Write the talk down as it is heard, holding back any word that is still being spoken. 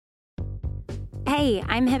Hey,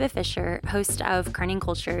 I'm Hiba Fisher, host of Kerning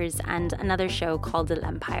Cultures and another show called Little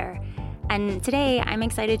Empire. And today I'm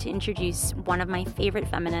excited to introduce one of my favorite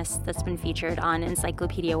feminists that's been featured on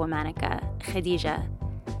Encyclopedia Womanica, Khadijah.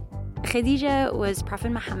 Khadijah was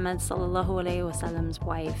Prophet Muhammad ﷺ's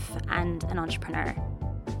wife and an entrepreneur.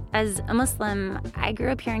 As a Muslim, I grew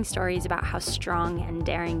up hearing stories about how strong and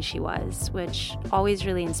daring she was, which always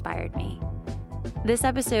really inspired me. This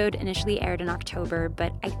episode initially aired in October,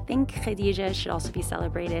 but I think Khadijah should also be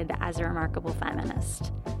celebrated as a remarkable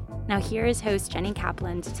feminist. Now here is host Jenny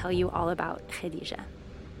Kaplan to tell you all about Khadijah.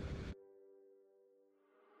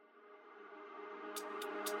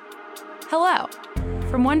 Hello.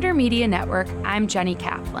 From Wonder Media Network, I'm Jenny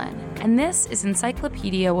Kaplan, and this is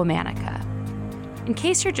Encyclopedia Womanica. In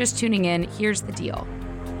case you're just tuning in, here's the deal.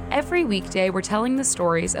 Every weekday, we're telling the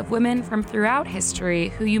stories of women from throughout history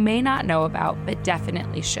who you may not know about, but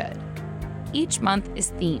definitely should. Each month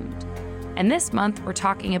is themed, and this month we're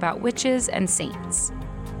talking about witches and saints.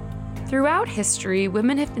 Throughout history,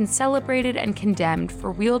 women have been celebrated and condemned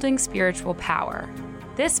for wielding spiritual power.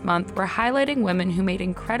 This month, we're highlighting women who made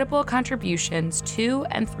incredible contributions to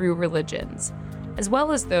and through religions, as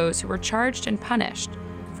well as those who were charged and punished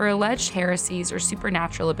for alleged heresies or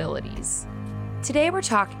supernatural abilities. Today we're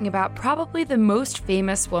talking about probably the most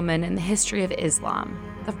famous woman in the history of Islam,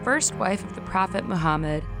 the first wife of the Prophet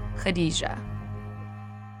Muhammad, Khadijah.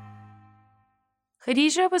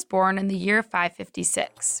 Khadijah was born in the year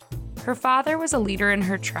 556. Her father was a leader in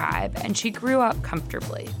her tribe, and she grew up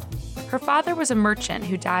comfortably. Her father was a merchant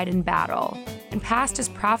who died in battle and passed his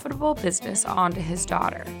profitable business on to his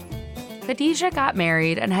daughter. Khadijah got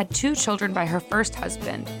married and had 2 children by her first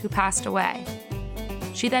husband, who passed away.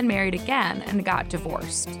 She then married again and got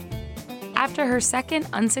divorced. After her second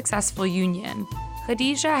unsuccessful union,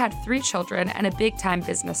 Khadijah had 3 children and a big-time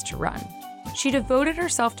business to run. She devoted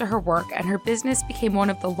herself to her work, and her business became one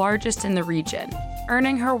of the largest in the region,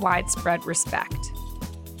 earning her widespread respect.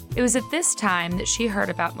 It was at this time that she heard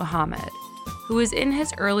about Muhammad, who was in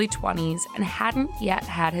his early 20s and hadn't yet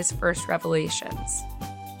had his first revelations.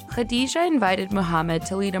 Khadijah invited Muhammad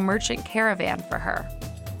to lead a merchant caravan for her.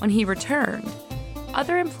 When he returned,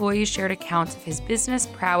 other employees shared accounts of his business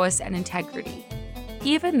prowess and integrity.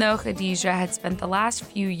 Even though Khadijah had spent the last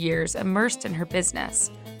few years immersed in her business,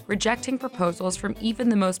 rejecting proposals from even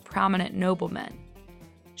the most prominent noblemen,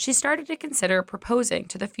 she started to consider proposing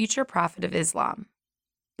to the future prophet of Islam.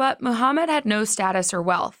 But Muhammad had no status or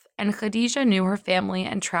wealth, and Khadijah knew her family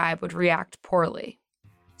and tribe would react poorly.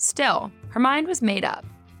 Still, her mind was made up.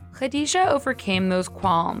 Khadijah overcame those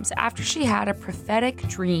qualms after she had a prophetic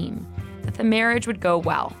dream that the marriage would go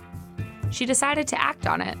well. She decided to act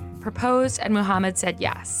on it, proposed, and Muhammad said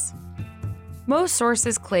yes. Most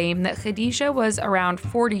sources claim that Khadijah was around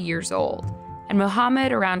 40 years old, and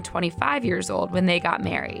Muhammad around 25 years old when they got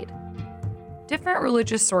married. Different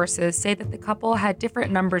religious sources say that the couple had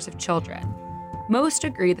different numbers of children. Most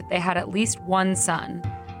agree that they had at least 1 son,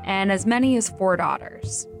 and as many as 4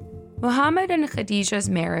 daughters. Muhammad and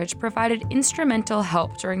Khadijah's marriage provided instrumental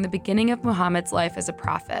help during the beginning of Muhammad's life as a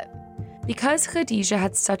prophet. Because Khadijah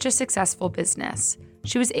had such a successful business,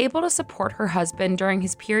 she was able to support her husband during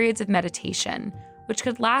his periods of meditation, which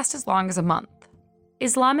could last as long as a month.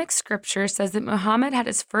 Islamic scripture says that Muhammad had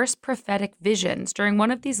his first prophetic visions during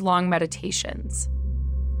one of these long meditations.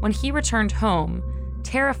 When he returned home,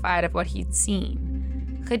 terrified of what he'd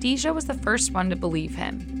seen, Khadijah was the first one to believe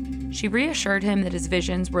him. She reassured him that his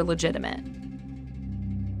visions were legitimate.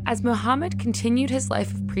 As Muhammad continued his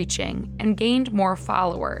life of preaching and gained more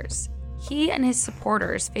followers, he and his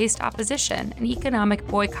supporters faced opposition and economic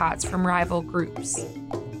boycotts from rival groups.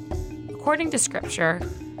 According to scripture,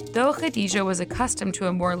 though Khadijah was accustomed to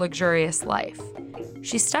a more luxurious life,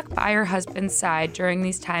 she stuck by her husband's side during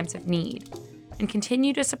these times of need and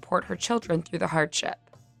continued to support her children through the hardship.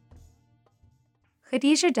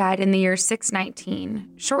 Khadijah died in the year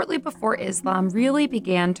 619, shortly before Islam really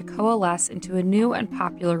began to coalesce into a new and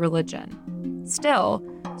popular religion. Still,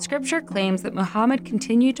 scripture claims that Muhammad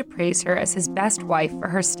continued to praise her as his best wife for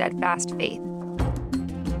her steadfast faith.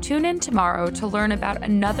 Tune in tomorrow to learn about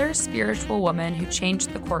another spiritual woman who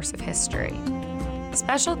changed the course of history.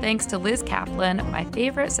 Special thanks to Liz Kaplan, my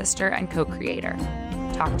favorite sister and co-creator.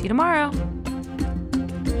 Talk to you tomorrow.